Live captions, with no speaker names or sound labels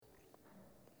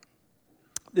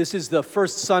This is the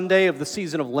first Sunday of the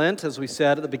season of Lent, as we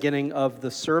said at the beginning of the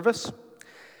service.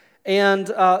 And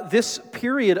this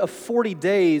period of 40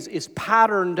 days is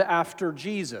patterned after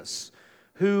Jesus,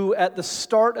 who at the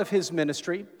start of his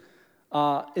ministry,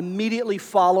 immediately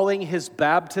following his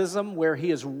baptism, where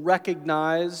he is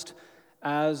recognized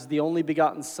as the only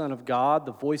begotten Son of God,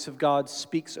 the voice of God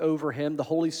speaks over him, the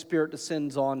Holy Spirit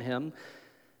descends on him.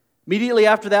 Immediately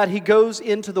after that, he goes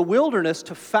into the wilderness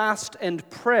to fast and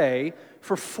pray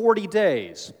for 40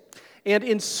 days. And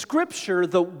in Scripture,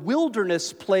 the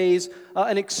wilderness plays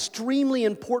an extremely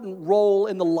important role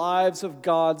in the lives of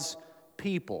God's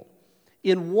people.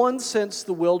 In one sense,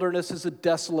 the wilderness is a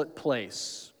desolate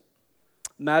place.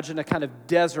 Imagine a kind of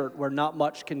desert where not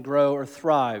much can grow or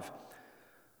thrive.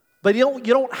 But you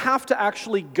don't have to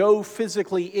actually go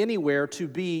physically anywhere to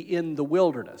be in the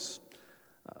wilderness.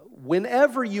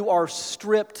 Whenever you are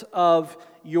stripped of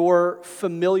your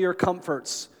familiar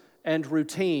comforts and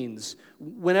routines,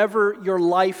 whenever your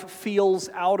life feels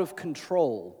out of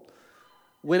control,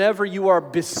 whenever you are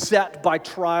beset by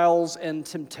trials and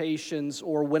temptations,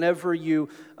 or whenever you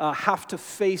have to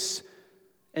face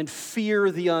and fear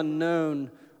the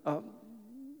unknown,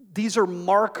 these are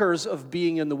markers of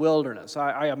being in the wilderness.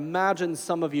 I imagine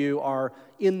some of you are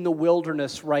in the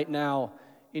wilderness right now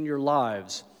in your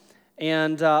lives.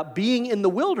 And being in the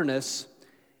wilderness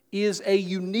is a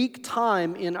unique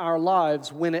time in our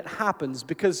lives when it happens,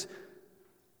 because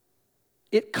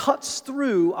it cuts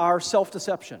through our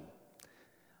self-deception.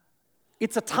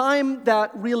 It's a time that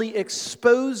really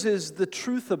exposes the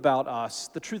truth about us,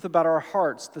 the truth about our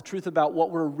hearts, the truth about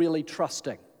what we're really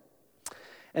trusting.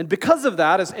 And because of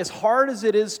that, as hard as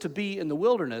it is to be in the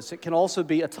wilderness, it can also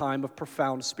be a time of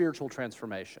profound spiritual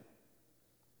transformation.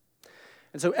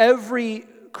 And so every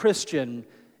Christian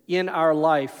in our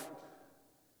life,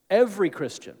 every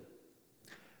Christian,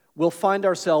 will find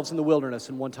ourselves in the wilderness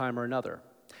in one time or another.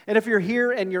 And if you're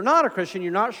here and you're not a Christian,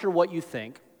 you're not sure what you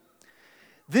think,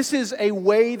 this is a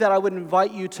way that I would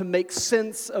invite you to make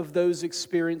sense of those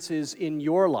experiences in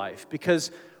your life. Because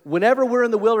whenever we're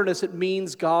in the wilderness, it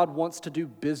means God wants to do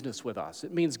business with us.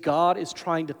 It means God is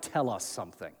trying to tell us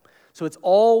something. So it's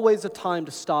always a time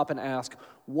to stop and ask,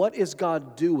 what is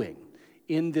God doing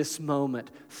in this moment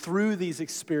through these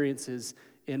experiences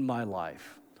in my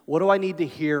life? What do I need to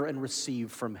hear and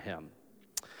receive from Him?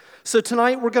 So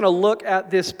tonight we're going to look at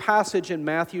this passage in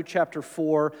Matthew chapter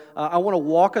 4. I want to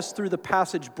walk us through the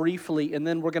passage briefly, and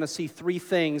then we're going to see three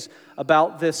things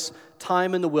about this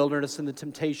time in the wilderness and the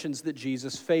temptations that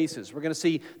Jesus faces. We're going to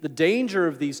see the danger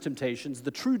of these temptations,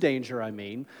 the true danger, I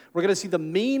mean. We're going to see the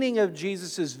meaning of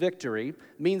Jesus' victory.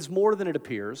 It means more than it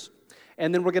appears.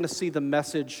 And then we're going to see the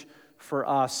message for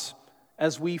us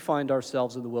as we find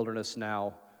ourselves in the wilderness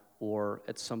now or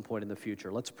at some point in the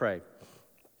future. Let's pray.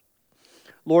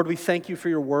 Lord, we thank you for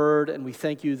your word, and we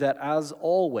thank you that, as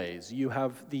always, you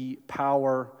have the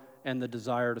power and the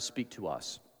desire to speak to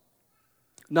us.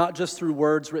 Not just through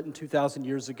words written 2,000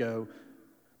 years ago,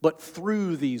 but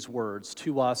through these words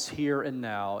to us here and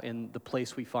now in the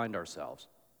place we find ourselves.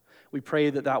 We pray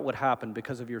that that would happen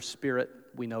because of your Spirit.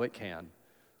 We know it can.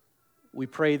 We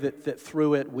pray that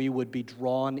through it we would be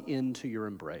drawn into your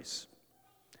embrace.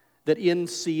 That in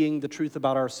seeing the truth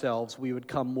about ourselves, we would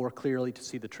come more clearly to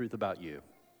see the truth about you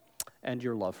and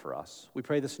your love for us. We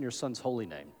pray this in your Son's holy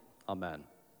name. Amen.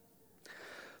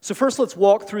 So first, let's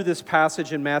walk through this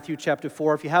passage in Matthew chapter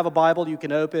 4. If you have a Bible, you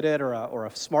can open it, or a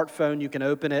smartphone, you can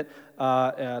open it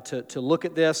to look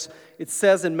at this. It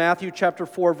says in Matthew chapter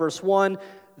 4, verse 1,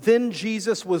 "Then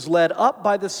Jesus was led up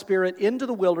by the Spirit into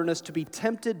the wilderness to be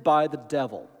tempted by the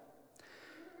devil."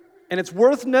 And it's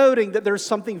worth noting that there's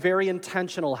something very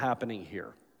intentional happening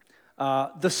here.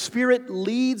 The Spirit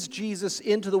leads Jesus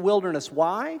into the wilderness.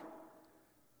 Why?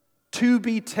 To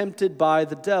be tempted by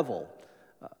the devil.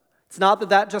 It's not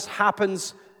that just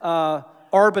happens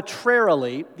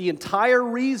arbitrarily. The entire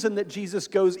reason that Jesus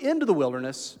goes into the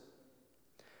wilderness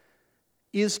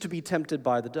is to be tempted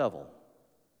by the devil.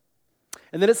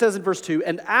 And then it says in verse 2,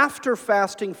 "And after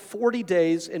fasting 40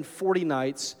 days and 40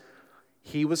 nights,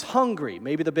 he was hungry."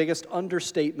 Maybe the biggest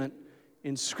understatement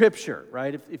in Scripture,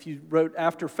 right? If you wrote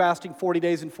after fasting 40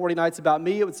 days and 40 nights about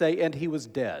me, it would say, "and he was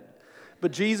dead."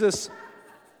 But Jesus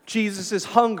is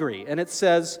hungry, and it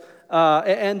says,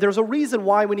 and there's a reason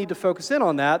why we need to focus in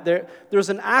on that. There's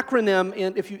an acronym,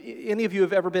 and if any of you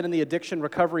have ever been in the addiction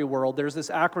recovery world, there's this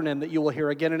acronym that you will hear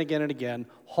again and again and again,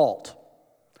 HALT.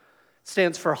 It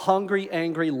stands for hungry,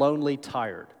 angry, lonely,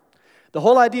 tired. The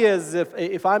whole idea is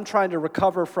if I'm trying to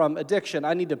recover from addiction,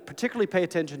 I need to particularly pay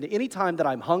attention to any time that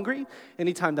I'm hungry,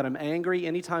 any time that I'm angry,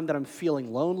 any time that I'm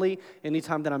feeling lonely, any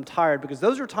time that I'm tired, because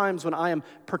those are times when I am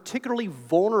particularly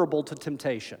vulnerable to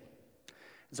temptation.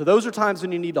 So those are times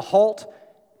when you need to halt,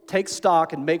 take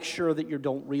stock, and make sure that you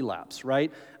don't relapse,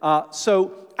 right?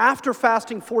 So after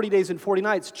fasting 40 days and 40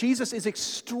 nights, Jesus is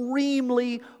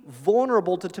extremely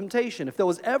vulnerable to temptation. If there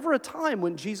was ever a time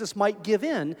when Jesus might give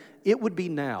in, it would be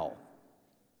now.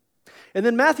 And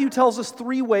then Matthew tells us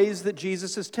 3 ways that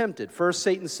Jesus is tempted. First,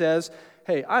 Satan says,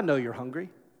 hey, I know you're hungry.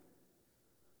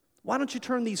 Why don't you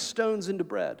turn these stones into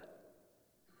bread?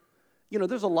 You know,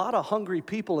 there's a lot of hungry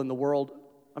people in the world.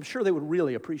 I'm sure they would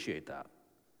really appreciate that.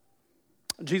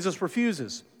 Jesus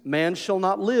refuses. Man shall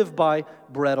not live by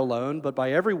bread alone, but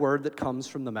by every word that comes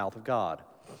from the mouth of God.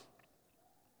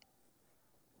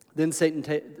 Then Satan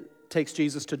takes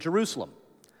Jesus to Jerusalem.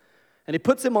 And he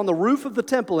puts him on the roof of the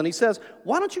temple, and he says,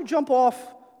 why don't you jump off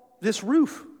this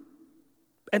roof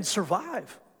and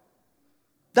survive?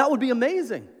 That would be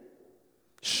amazing.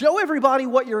 Show everybody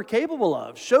what you're capable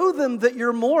of. Show them that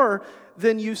you're more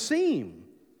than you seem.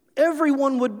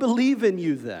 Everyone would believe in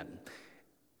you then.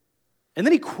 And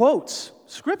then he quotes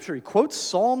Scripture. He quotes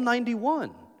Psalm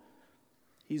 91.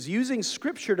 He's using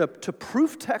Scripture to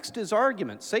proof text his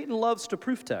argument. Satan loves to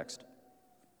proof text.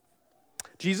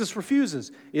 Jesus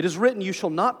refuses. It is written, you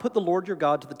shall not put the Lord your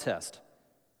God to the test.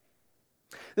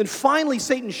 Then finally,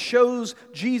 Satan shows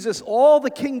Jesus all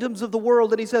the kingdoms of the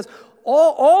world, and he says,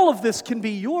 all of this can be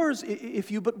yours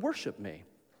if you but worship me.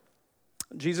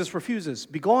 Jesus refuses.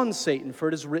 Begone, Satan, for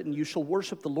it is written, you shall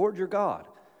worship the Lord your God,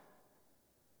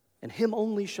 and him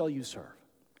only shall you serve.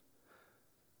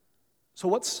 So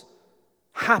what's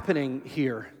happening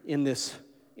here in this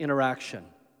interaction?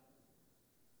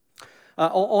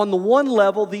 On the one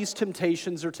level, these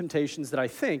temptations are temptations that I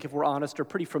think, if we're honest, are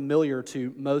pretty familiar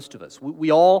to most of us.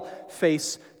 We all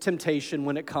face temptation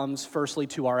when it comes, firstly,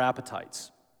 to our appetites,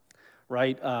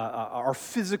 right? Our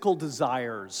physical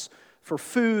desires for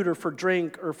food or for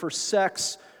drink or for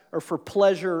sex or for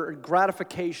pleasure or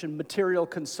gratification, material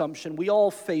consumption. We all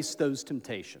face those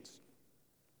temptations.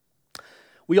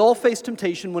 We all face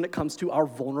temptation when it comes to our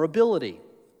vulnerability.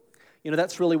 You know,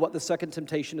 that's really what the second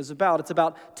temptation is about. It's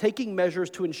about taking measures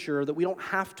to ensure that we don't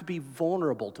have to be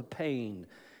vulnerable to pain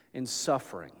and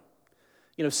suffering.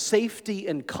 You know, safety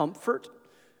and comfort,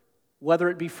 whether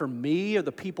it be for me or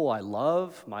the people I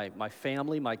love, my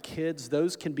family, my kids,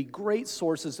 those can be great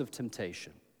sources of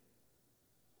temptation.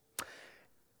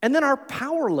 And then our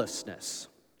powerlessness.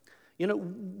 You know,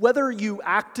 whether you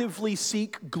actively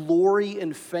seek glory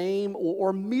and fame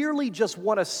or merely just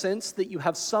want a sense that you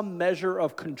have some measure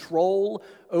of control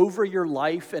over your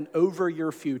life and over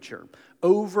your future,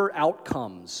 over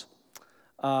outcomes,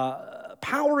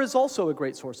 power is also a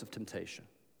great source of temptation.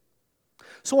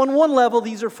 So on one level,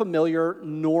 these are familiar,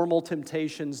 normal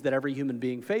temptations that every human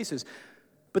being faces,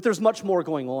 but there's much more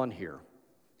going on here.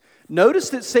 Notice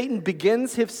that Satan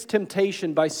begins his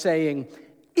temptation by saying,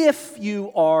 if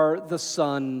you are the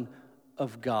Son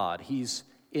of God. He's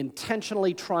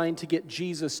intentionally trying to get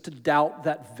Jesus to doubt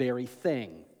that very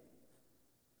thing.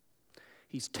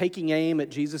 He's taking aim at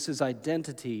Jesus'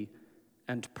 identity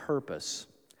and purpose.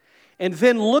 And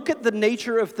then look at the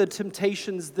nature of the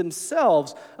temptations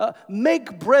themselves.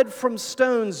 Make bread from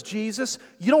stones, Jesus.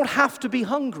 You don't have to be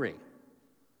hungry.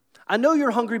 I know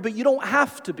you're hungry, but you don't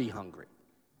have to be hungry.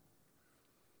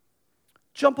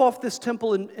 Jump off this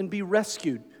temple and be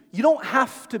rescued. You don't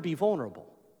have to be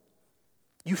vulnerable.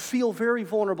 You feel very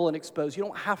vulnerable and exposed. You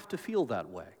don't have to feel that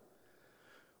way.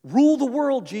 Rule the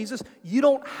world, Jesus. You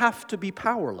don't have to be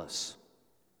powerless.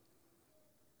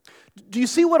 Do you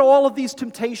see what all of these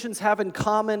temptations have in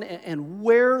common and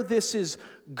where this is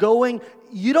going?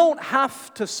 You don't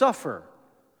have to suffer,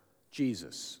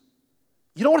 Jesus.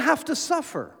 You don't have to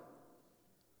suffer.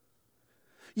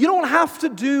 You don't have to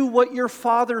do what your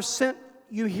Father sent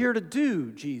you here to do,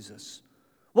 Jesus.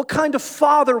 What kind of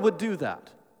father would do that?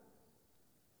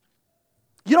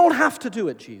 You don't have to do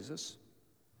it, Jesus.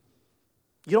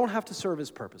 You don't have to serve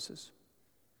his purposes.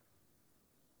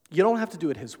 You don't have to do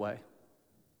it his way.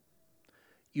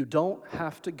 You don't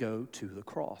have to go to the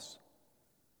cross.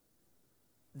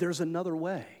 There's another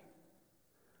way.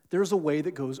 There's a way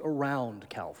that goes around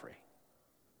Calvary.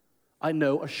 I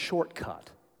know a shortcut.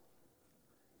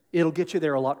 It'll get you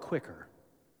there a lot quicker.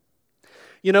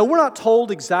 You know, we're not told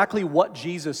exactly what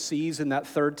Jesus sees in that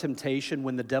third temptation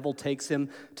when the devil takes him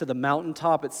to the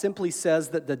mountaintop. It simply says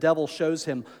that the devil shows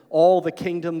him all the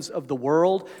kingdoms of the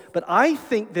world. But I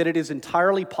think that it is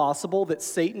entirely possible that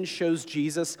Satan shows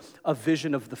Jesus a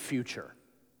vision of the future.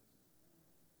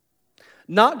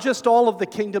 Not just all of the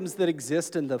kingdoms that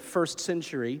exist in the first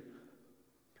century,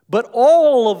 but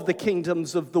all of the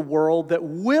kingdoms of the world that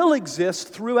will exist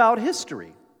throughout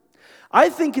history. I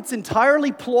think it's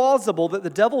entirely plausible that the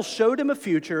devil showed him a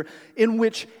future in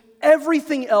which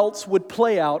everything else would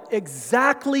play out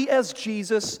exactly as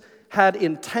Jesus had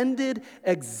intended,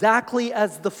 exactly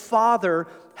as the Father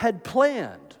had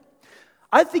planned.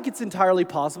 I think it's entirely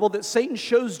possible that Satan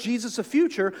shows Jesus a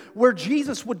future where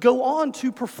Jesus would go on to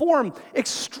perform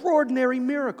extraordinary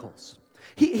miracles.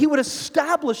 He would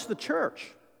establish the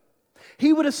church.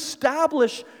 He would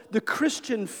establish the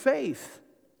Christian faith.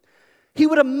 He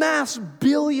would amass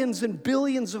billions and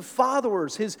billions of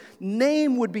followers. His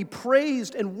name would be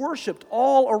praised and worshiped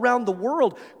all around the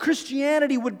world.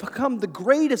 Christianity would become the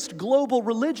greatest global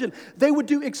religion. They would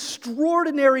do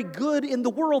extraordinary good in the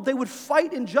world. They would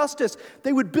fight injustice.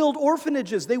 They would build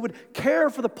orphanages. They would care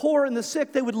for the poor and the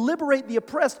sick. They would liberate the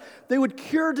oppressed. They would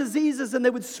cure diseases, and they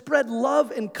would spread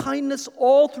love and kindness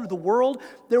all through the world.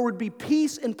 There would be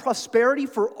peace and prosperity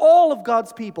for all of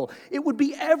God's people. It would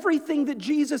be everything that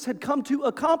Jesus had come to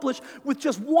accomplish with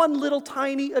just one little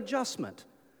tiny adjustment.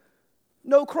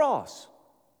 No cross.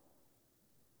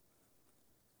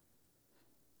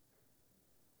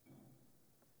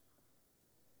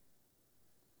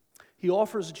 He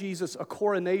offers Jesus a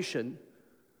coronation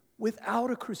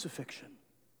without a crucifixion.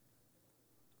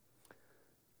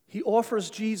 He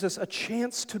offers Jesus a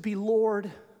chance to be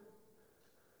Lord,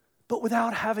 but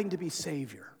without having to be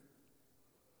Savior.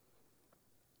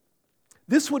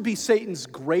 This would be Satan's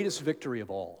greatest victory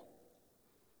of all.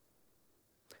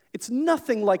 It's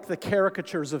nothing like the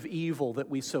caricatures of evil that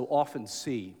we so often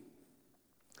see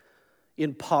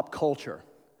in pop culture,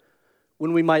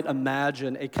 when we might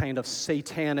imagine a kind of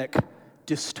satanic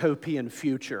dystopian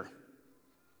future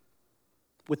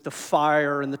with the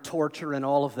fire and the torture and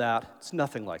all of that. It's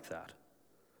nothing like that.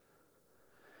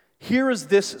 Here is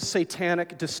this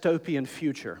satanic dystopian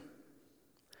future.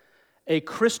 A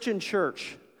Christian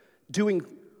church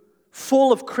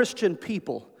full of Christian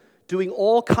people, doing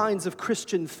all kinds of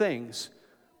Christian things,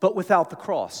 but without the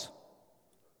cross.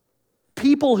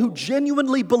 People who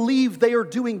genuinely believe they are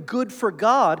doing good for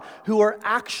God, who are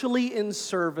actually in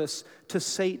service to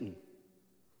Satan.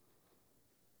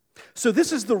 So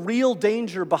this is the real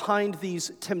danger behind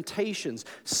these temptations.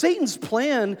 Satan's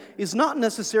plan is not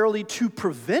necessarily to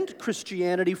prevent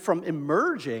Christianity from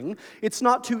emerging. It's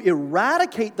not to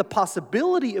eradicate the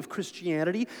possibility of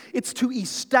Christianity. It's to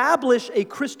establish a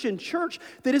Christian church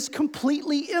that is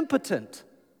completely impotent.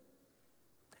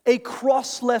 A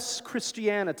crossless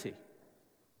Christianity.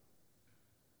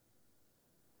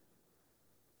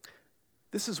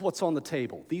 This is what's on the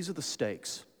table. These are the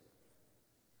stakes.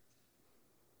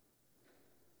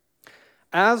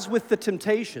 As with the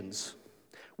temptations,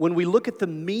 when we look at the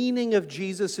meaning of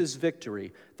Jesus'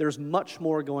 victory, there's much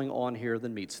more going on here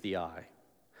than meets the eye.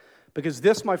 Because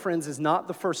this, my friends, is not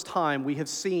the first time we have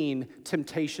seen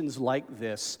temptations like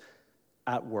this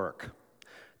at work.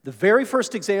 The very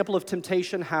first example of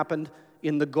temptation happened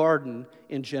in the garden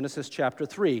in Genesis chapter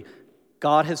 3.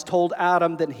 God has told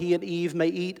Adam that he and Eve may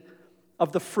eat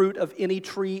of the fruit of any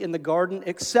tree in the garden,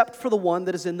 except for the one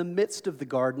that is in the midst of the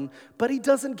garden, but he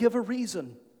doesn't give a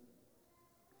reason.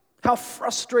 How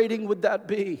frustrating would that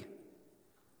be?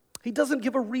 He doesn't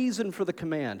give a reason for the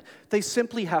command. They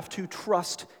simply have to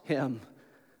trust him.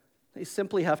 They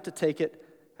simply have to take it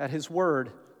at his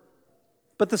word.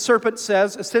 But the serpent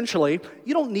says, essentially,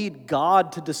 you don't need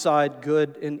God to decide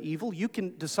good and evil. You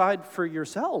can decide for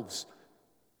yourselves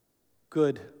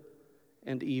good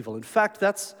and evil. In fact,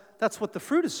 that's what the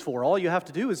fruit is for. All you have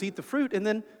to do is eat the fruit, and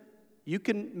then you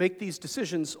can make these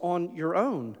decisions on your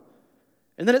own.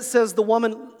 And then it says the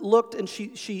woman looked, and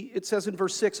it says in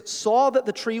verse 6, saw that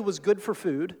the tree was good for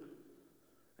food,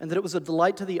 and that it was a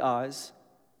delight to the eyes,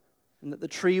 and that the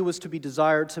tree was to be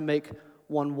desired to make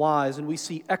one wise. And we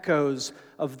see echoes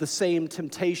of the same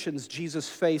temptations Jesus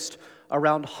faced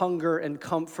around hunger and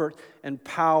comfort and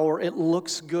power. It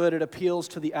looks good, it appeals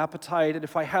to the appetite, and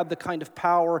if I had the kind of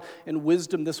power and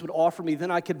wisdom this would offer me, then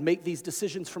I could make these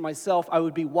decisions for myself. I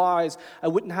would be wise. I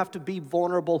wouldn't have to be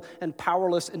vulnerable and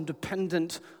powerless and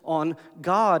dependent on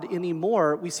God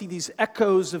anymore. We see these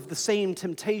echoes of the same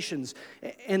temptations.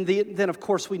 And then, of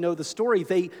course, we know the story.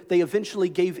 They eventually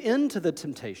gave in to the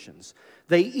temptations.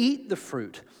 They eat the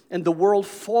fruit, and the world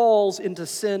falls into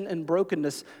sin and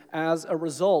brokenness as a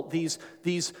result.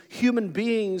 These human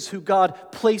beings who God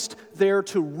placed there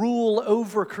to rule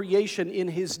over creation in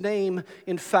his name,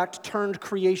 in fact, turned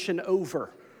creation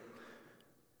over.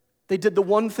 They did the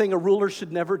one thing a ruler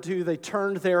should never do. They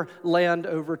turned their land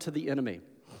over to the enemy.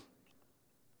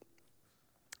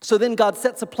 So then God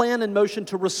sets a plan in motion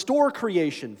to restore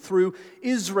creation through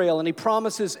Israel, and he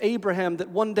promises Abraham that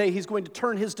one day he's going to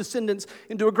turn his descendants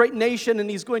into a great nation, and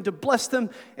he's going to bless them,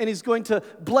 and he's going to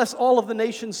bless all of the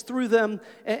nations through them.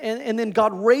 And then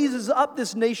God raises up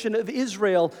this nation of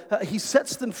Israel. He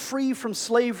sets them free from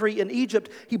slavery in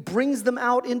Egypt. He brings them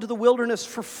out into the wilderness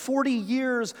for 40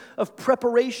 years of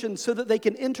preparation so that they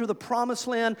can enter the promised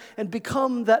land and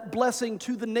become that blessing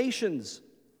to the nations.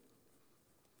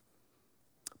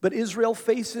 But Israel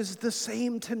faces the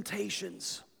same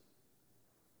temptations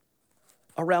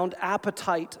around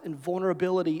appetite and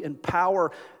vulnerability and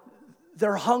power.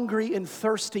 They're hungry and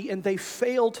thirsty, and they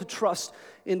fail to trust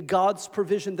in God's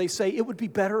provision. They say, it would be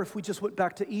better if we just went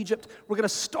back to Egypt. We're going to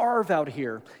starve out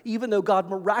here, even though God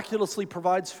miraculously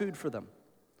provides food for them.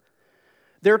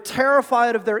 They're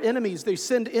terrified of their enemies. They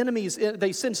send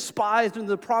spies into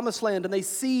the promised land, and they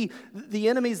see the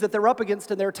enemies that they're up against,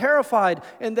 and they're terrified,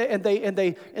 and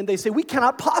they say, we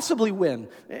cannot possibly win.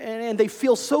 And they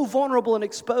feel so vulnerable and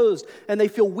exposed, and they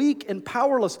feel weak and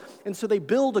powerless. And so they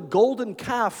build a golden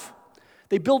calf.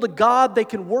 They build a god they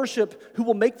can worship who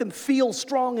will make them feel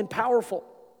strong and powerful,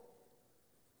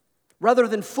 rather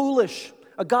than foolish,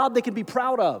 a god they can be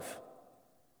proud of.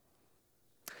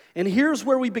 And here's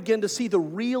where we begin to see the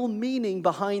real meaning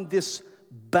behind this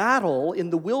battle in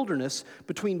the wilderness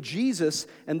between Jesus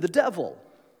and the devil.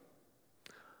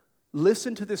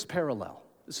 Listen to this parallel.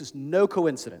 This is no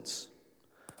coincidence.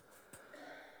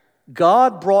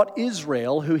 God brought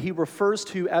Israel, who he refers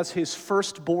to as his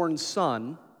firstborn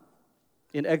son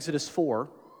in Exodus 4,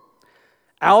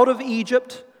 out of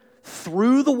Egypt,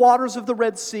 through the waters of the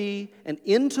Red Sea, and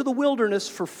into the wilderness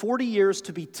for 40 years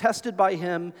to be tested by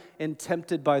him and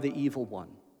tempted by the evil one.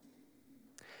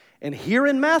 And here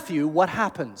in Matthew, what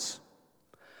happens?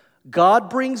 God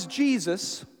brings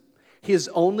Jesus, his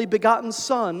only begotten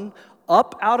son,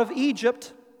 up out of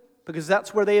Egypt, because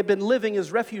that's where they had been living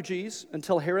as refugees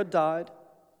until Herod died.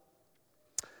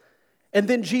 And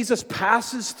then Jesus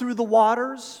passes through the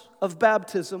waters of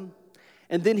baptism,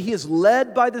 and then he is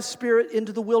led by the Spirit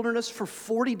into the wilderness for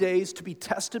 40 days to be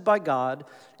tested by God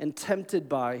and tempted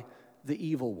by the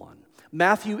evil one.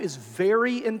 Matthew is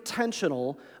very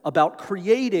intentional about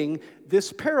creating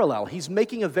this parallel. He's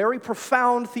making a very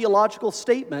profound theological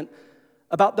statement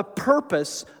about the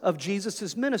purpose of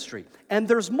Jesus' ministry. And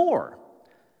there's more.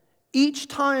 Each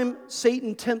time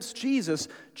Satan tempts Jesus,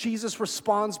 Jesus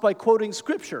responds by quoting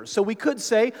Scripture. So we could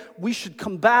say we should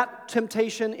combat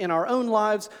temptation in our own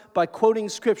lives by quoting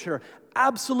Scripture.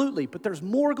 Absolutely, but there's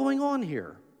more going on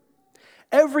here.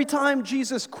 Every time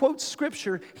Jesus quotes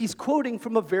Scripture, he's quoting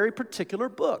from a very particular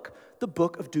book, the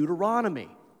book of Deuteronomy.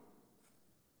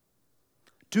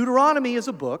 Deuteronomy is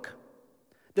a book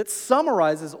that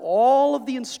summarizes all of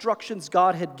the instructions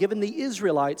God had given the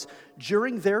Israelites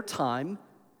during their time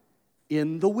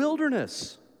in the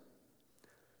wilderness.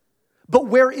 But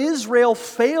where Israel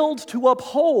failed to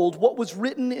uphold what was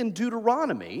written in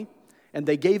Deuteronomy, and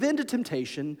they gave in to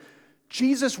temptation,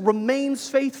 Jesus remains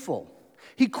faithful.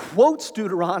 He quotes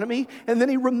Deuteronomy, and then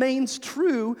he remains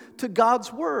true to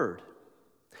God's word.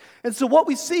 And so what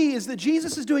we see is that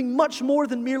Jesus is doing much more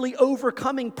than merely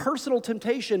overcoming personal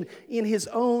temptation in his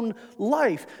own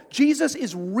life. Jesus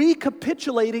is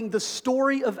recapitulating the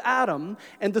story of Adam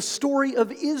and the story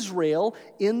of Israel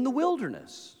in the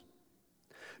wilderness.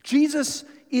 Jesus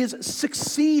is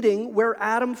succeeding where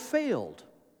Adam failed.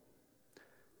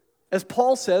 As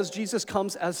Paul says, Jesus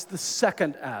comes as the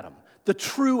second Adam, the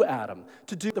true Adam,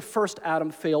 to do the first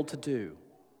Adam failed to do.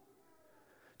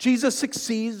 Jesus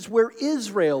succeeds where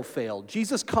Israel failed.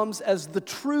 Jesus comes as the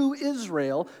true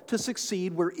Israel to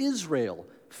succeed where Israel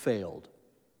failed.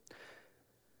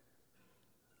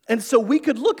 And so we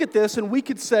could look at this and we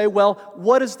could say, well,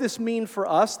 what does this mean for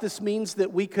us? This means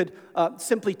that we could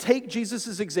simply take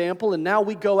Jesus' example and now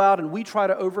we go out and we try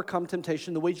to overcome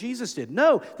temptation the way Jesus did.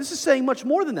 No, this is saying much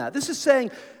more than that. This is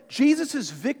saying Jesus'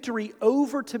 victory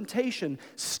over temptation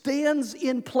stands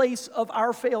in place of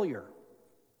our failure.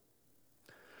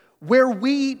 Where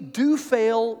we do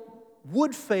fail,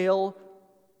 would fail,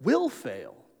 will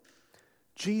fail,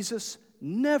 Jesus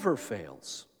never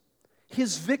fails.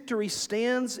 His victory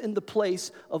stands in the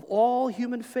place of all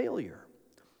human failure.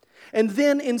 And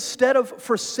then instead of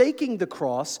forsaking the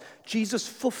cross, Jesus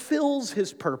fulfills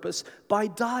his purpose by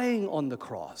dying on the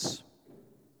cross.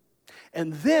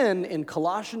 And then in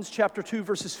Colossians chapter 2,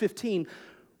 verses 15,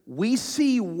 we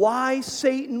see why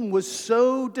Satan was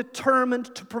so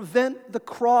determined to prevent the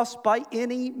cross by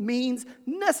any means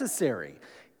necessary.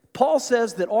 Paul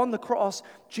says that on the cross,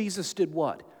 Jesus did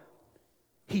what?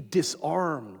 He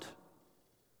disarmed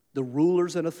the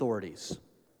rulers and authorities,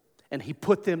 and he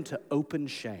put them to open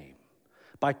shame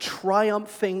by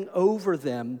triumphing over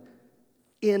them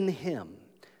in him.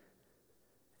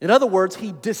 In other words,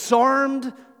 he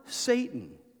disarmed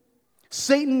Satan.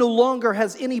 Satan no longer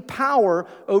has any power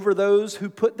over those who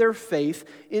put their faith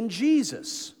in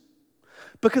Jesus.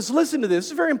 Because listen to this,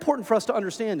 it's very important for us to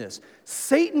understand this.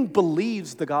 Satan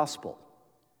believes the gospel.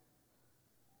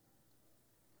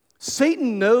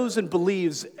 Satan knows and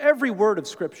believes every word of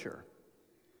Scripture.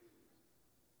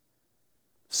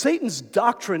 Satan's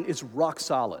doctrine is rock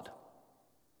solid.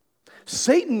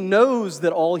 Satan knows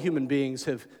that all human beings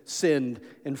have sinned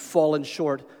and fallen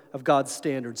short of God's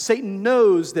standards. Satan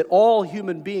knows that all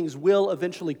human beings will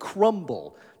eventually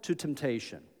crumble to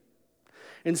temptation.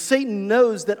 And Satan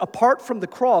knows that apart from the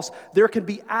cross, there can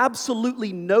be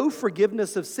absolutely no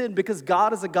forgiveness of sin because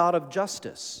God is a God of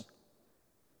justice.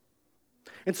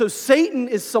 And so Satan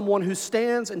is someone who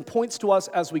stands and points to us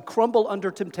as we crumble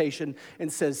under temptation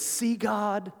and says, "See,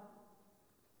 God,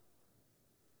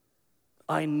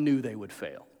 I knew they would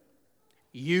fail.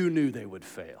 You knew they would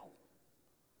fail.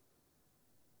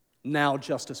 Now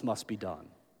justice must be done."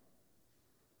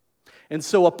 And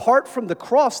so apart from the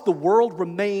cross, the world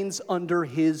remains under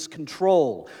his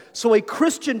control. So a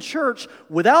Christian church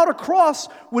without a cross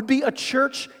would be a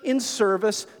church in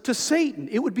service to Satan.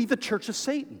 It would be the church of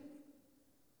Satan.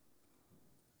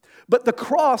 But the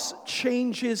cross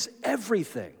changes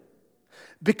everything.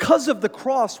 Because of the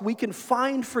cross, we can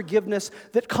find forgiveness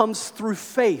that comes through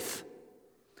faith.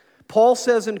 Paul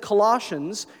says in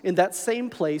Colossians, in that same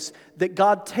place, that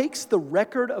God takes the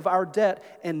record of our debt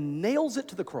and nails it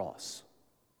to the cross.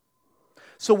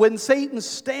 So when Satan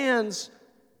stands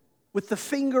with the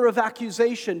finger of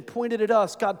accusation pointed at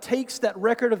us, God takes that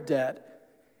record of debt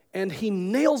and he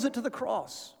nails it to the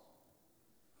cross.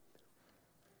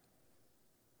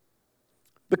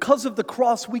 Because of the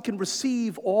cross, we can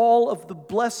receive all of the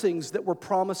blessings that were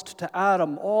promised to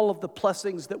Adam, all of the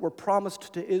blessings that were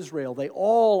promised to Israel. They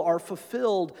all are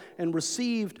fulfilled and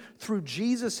received through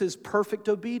Jesus' perfect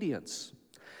obedience.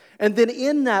 And then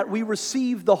in that, we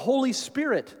receive the Holy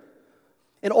Spirit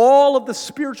and all of the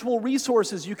spiritual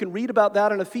resources. You can read about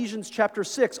that in Ephesians chapter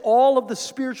 6. All of the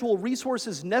spiritual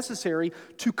resources necessary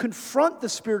to confront the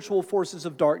spiritual forces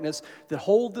of darkness that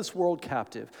hold this world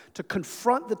captive, to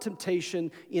confront the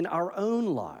temptation in our own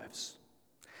lives.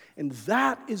 And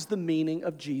that is the meaning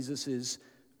of Jesus'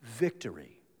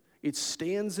 victory. It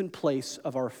stands in place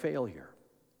of our failure.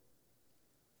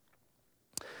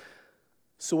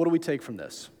 So what do we take from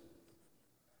this?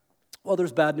 Well,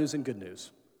 there's bad news and good news.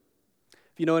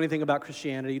 If you know anything about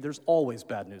Christianity, there's always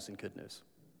bad news and good news.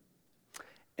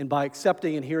 And by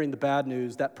accepting and hearing the bad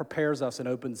news, that prepares us and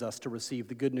opens us to receive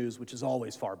the good news, which is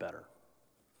always far better.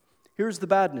 Here's the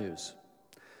bad news.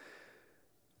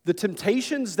 The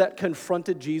temptations that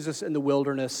confronted Jesus in the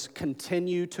wilderness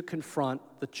continue to confront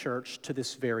the church to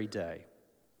this very day.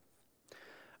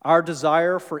 Our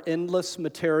desire for endless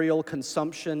material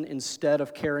consumption instead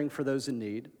of caring for those in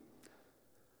need.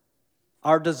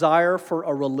 Our desire for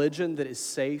a religion that is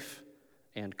safe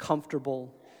and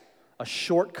comfortable, a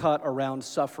shortcut around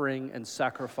suffering and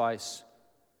sacrifice,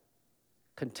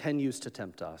 continues to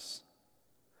tempt us.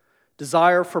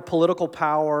 Desire for political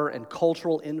power and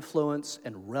cultural influence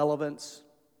and relevance,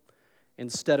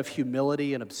 instead of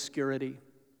humility and obscurity,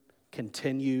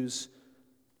 continues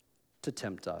to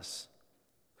tempt us.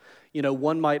 You know,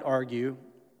 one might argue,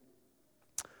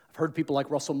 I've heard people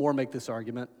like Russell Moore make this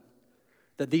argument,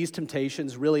 that these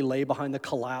temptations really lay behind the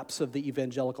collapse of the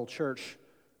evangelical church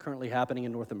currently happening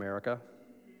in North America.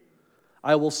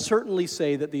 I will certainly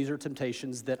say that these are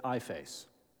temptations that I face.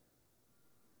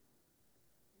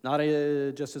 Not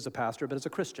just as a pastor, but as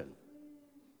a Christian.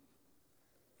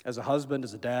 As a husband,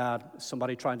 as a dad, as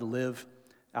somebody trying to live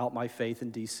out my faith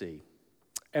in D.C.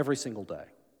 Every single day,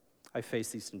 I face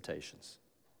these temptations.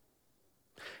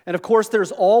 And of course,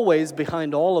 there's always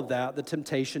behind all of that the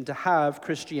temptation to have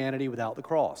Christianity without the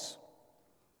cross.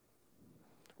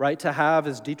 Right? To have,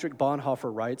 as Dietrich Bonhoeffer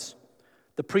writes,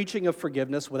 the preaching of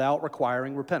forgiveness without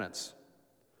requiring repentance.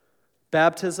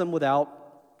 Baptism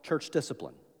without church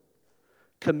discipline.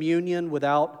 Communion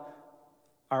without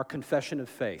our confession of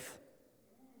faith.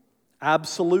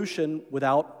 Absolution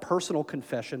without personal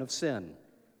confession of sin.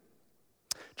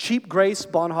 Cheap grace,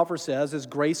 Bonhoeffer says, is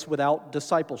grace without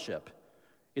discipleship.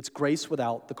 It's grace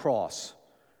without the cross.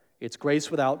 It's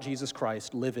grace without Jesus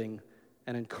Christ living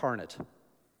and incarnate.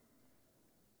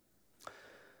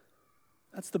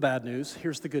 That's the bad news.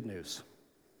 Here's the good news.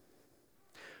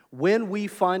 When we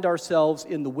find ourselves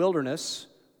in the wilderness,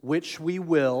 which we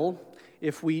will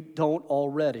if we don't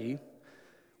already,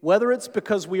 whether it's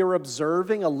because we are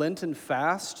observing a Lenten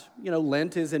fast,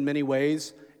 Lent is in many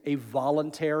ways a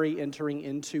voluntary entering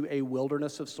into a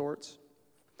wilderness of sorts.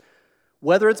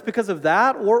 Whether it's because of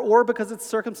that or because it's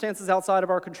circumstances outside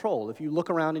of our control. If you look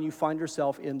around and you find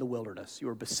yourself in the wilderness, you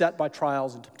are beset by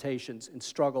trials and temptations and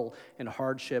struggle and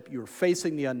hardship. You are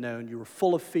facing the unknown. You are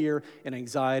full of fear and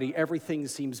anxiety. Everything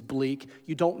seems bleak.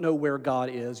 You don't know where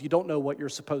God is. You don't know what you're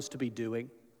supposed to be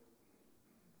doing.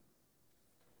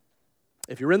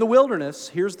 If you're in the wilderness,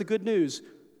 here's the good news.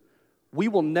 We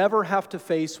will never have to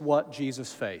face what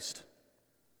Jesus faced,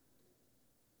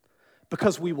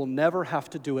 because we will never have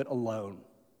to do it alone.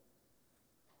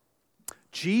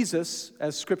 Jesus,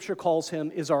 as Scripture calls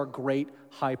him, is our great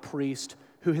high priest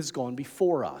who has gone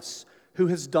before us, who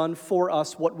has done for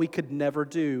us what we could never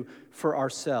do for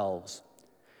ourselves.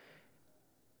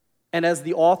 And as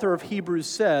the author of Hebrews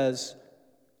says,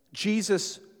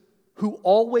 Jesus, who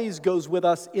always goes with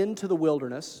us into the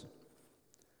wilderness,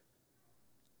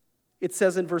 it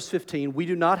says in verse 15, we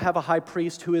do not have a high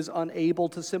priest who is unable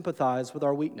to sympathize with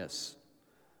our weakness,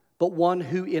 but one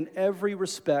who in every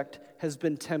respect has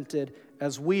been tempted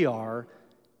as we are,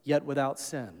 yet without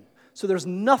sin. So there's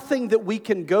nothing that we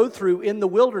can go through in the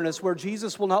wilderness where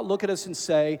Jesus will not look at us and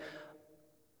say,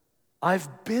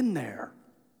 I've been there.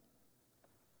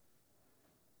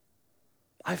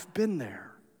 I've been there.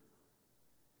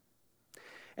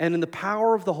 And in the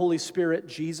power of the Holy Spirit,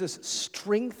 Jesus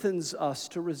strengthens us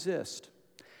to resist.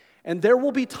 And there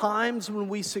will be times when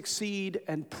we succeed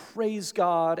and praise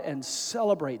God and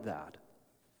celebrate that.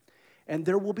 And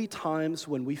there will be times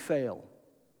when we fail.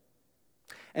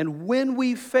 And when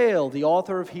we fail, the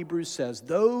author of Hebrews says,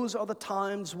 those are the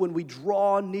times when we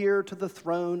draw near to the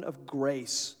throne of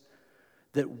grace,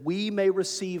 that we may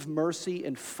receive mercy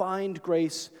and find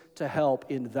grace to help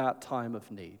in that time of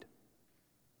need.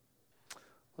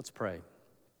 Let's pray.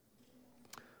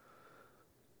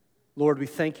 Lord, we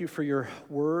thank you for your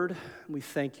word. We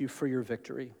thank you for your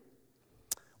victory.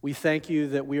 We thank you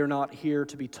that we are not here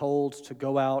to be told to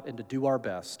go out and to do our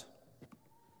best.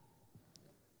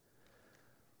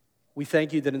 We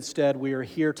thank you that instead we are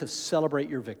here to celebrate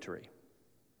your victory,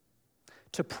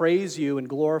 to praise you and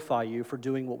glorify you for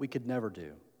doing what we could never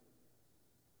do.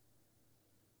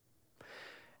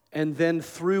 And then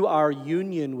through our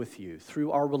union with you,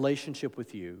 through our relationship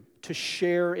with you, to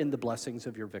share in the blessings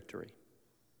of your victory.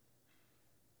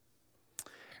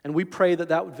 And we pray that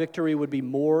that victory would be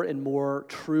more and more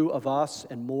true of us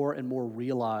and more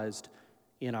realized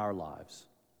in our lives.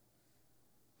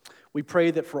 We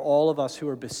pray that for all of us who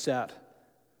are beset,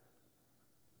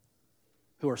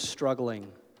 who are struggling,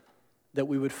 that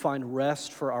we would find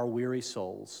rest for our weary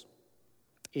souls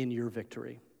in your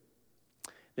victory.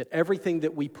 That everything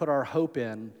that we put our hope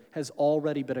in has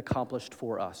already been accomplished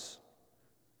for us.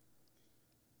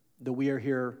 That we are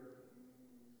here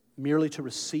merely to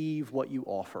receive what you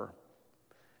offer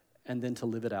and then to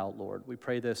live it out, Lord. We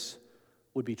pray this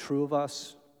would be true of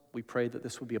us. We pray that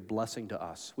this would be a blessing to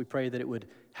us. We pray that it would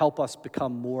help us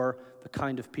become more the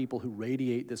kind of people who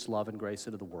radiate this love and grace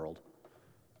into the world.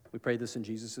 We pray this in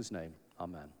Jesus' name.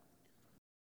 Amen.